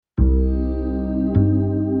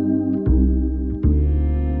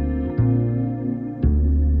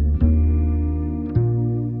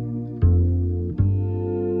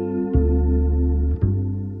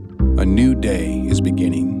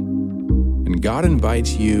And God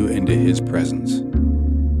invites you into His presence.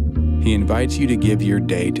 He invites you to give your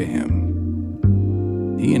day to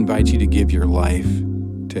Him. He invites you to give your life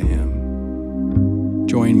to Him.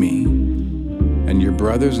 Join me and your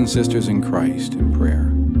brothers and sisters in Christ in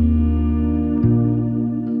prayer.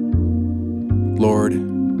 Lord,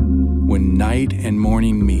 when night and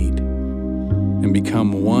morning meet and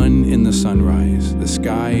become one in the sunrise, the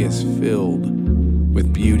sky is filled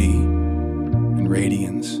with beauty and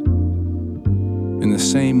radiance. In the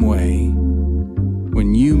same way,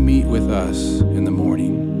 when you meet with us in the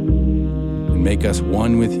morning and make us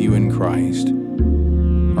one with you in Christ,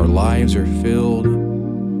 our lives are filled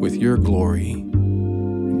with your glory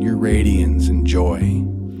and your radiance and joy.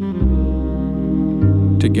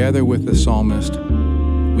 Together with the psalmist,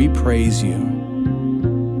 we praise you.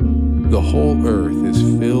 The whole earth is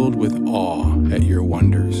filled with awe at your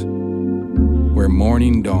wonders. Where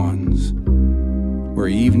morning dawns, where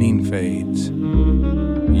evening fades,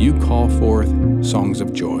 you call forth songs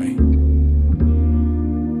of joy.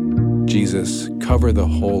 Jesus, cover the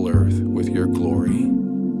whole earth with your glory.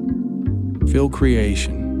 Fill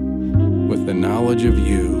creation with the knowledge of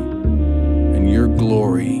you and your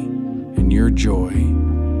glory and your joy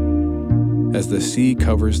as the sea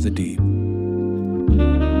covers the deep.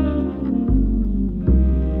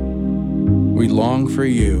 We long for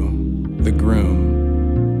you, the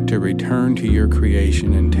groom, to return to your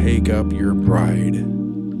creation and take up your bride,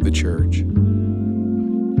 the church.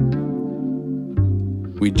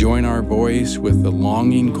 We join our voice with the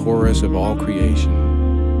longing chorus of all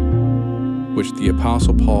creation, which the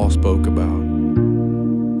Apostle Paul spoke about,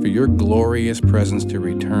 for your glorious presence to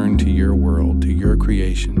return to your world, to your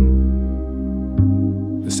creation,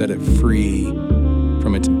 to set it free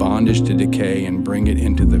from its bondage to decay and bring it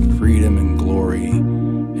into the freedom and glory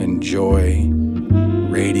and joy,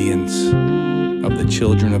 radiance of the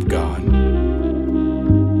children of God.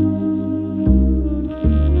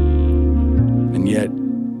 And yet,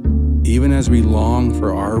 even as we long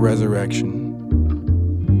for our resurrection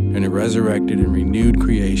and a resurrected and renewed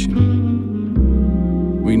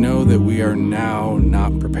creation, we know that we are now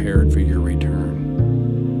not prepared for your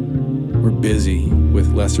return. We're busy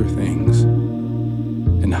with lesser things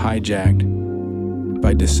and hijacked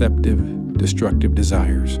by deceptive, destructive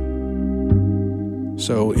desires.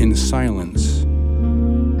 So in silence,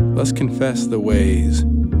 let's confess the ways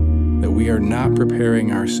that we are not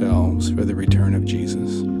preparing ourselves for the return of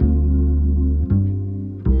Jesus.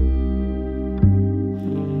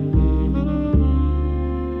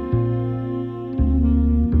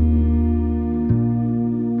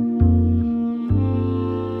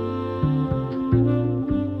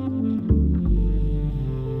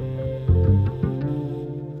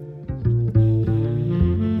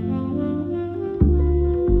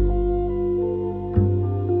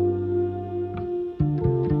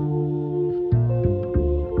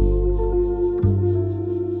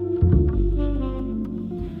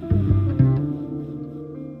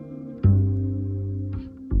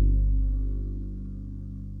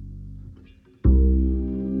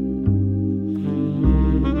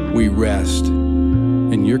 We rest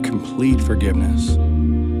in your complete forgiveness,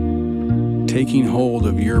 taking hold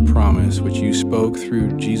of your promise which you spoke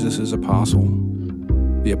through Jesus' apostle,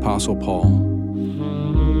 the Apostle Paul.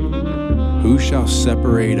 Who shall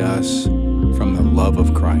separate us from the love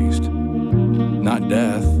of Christ? Not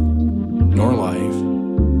death, nor life,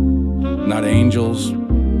 not angels,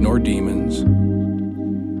 nor demons,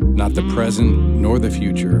 not the present, nor the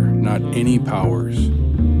future, not any powers.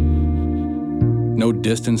 No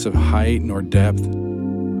distance of height nor depth,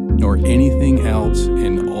 nor anything else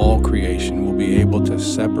in all creation will be able to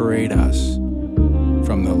separate us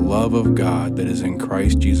from the love of God that is in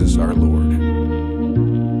Christ Jesus our Lord.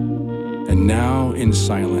 And now, in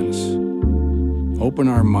silence, open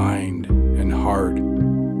our mind and heart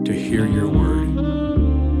to hear your word.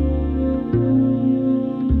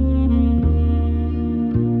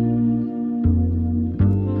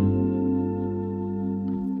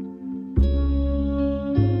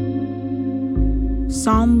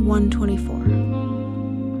 Psalm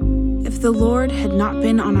 124. If the Lord had not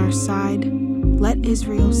been on our side, let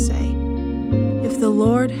Israel say. If the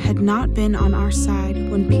Lord had not been on our side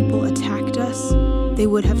when people attacked us, they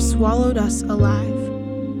would have swallowed us alive.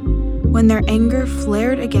 When their anger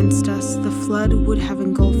flared against us, the flood would have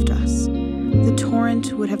engulfed us. The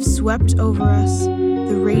torrent would have swept over us.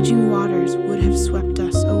 The raging waters would have swept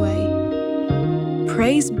us away.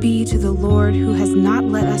 Praise be to the Lord who has not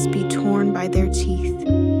let us be torn by their teeth.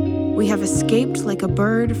 We have escaped like a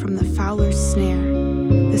bird from the fowler's snare.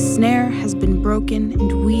 The snare has been broken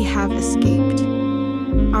and we have escaped.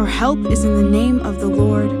 Our help is in the name of the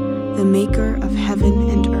Lord, the maker of heaven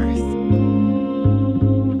and earth.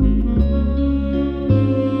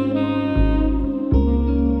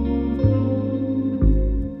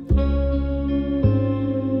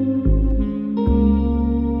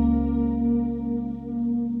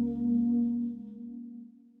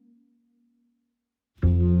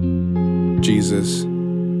 Jesus,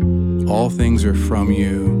 all things are from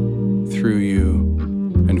you, through you,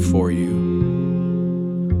 and for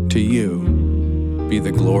you. To you be the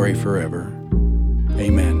glory forever.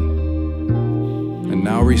 Amen. And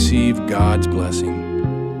now receive God's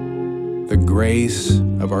blessing, the grace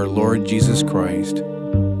of our Lord Jesus Christ,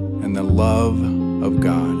 and the love of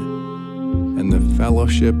God, and the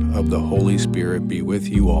fellowship of the Holy Spirit be with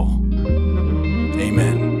you all.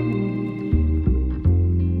 Amen.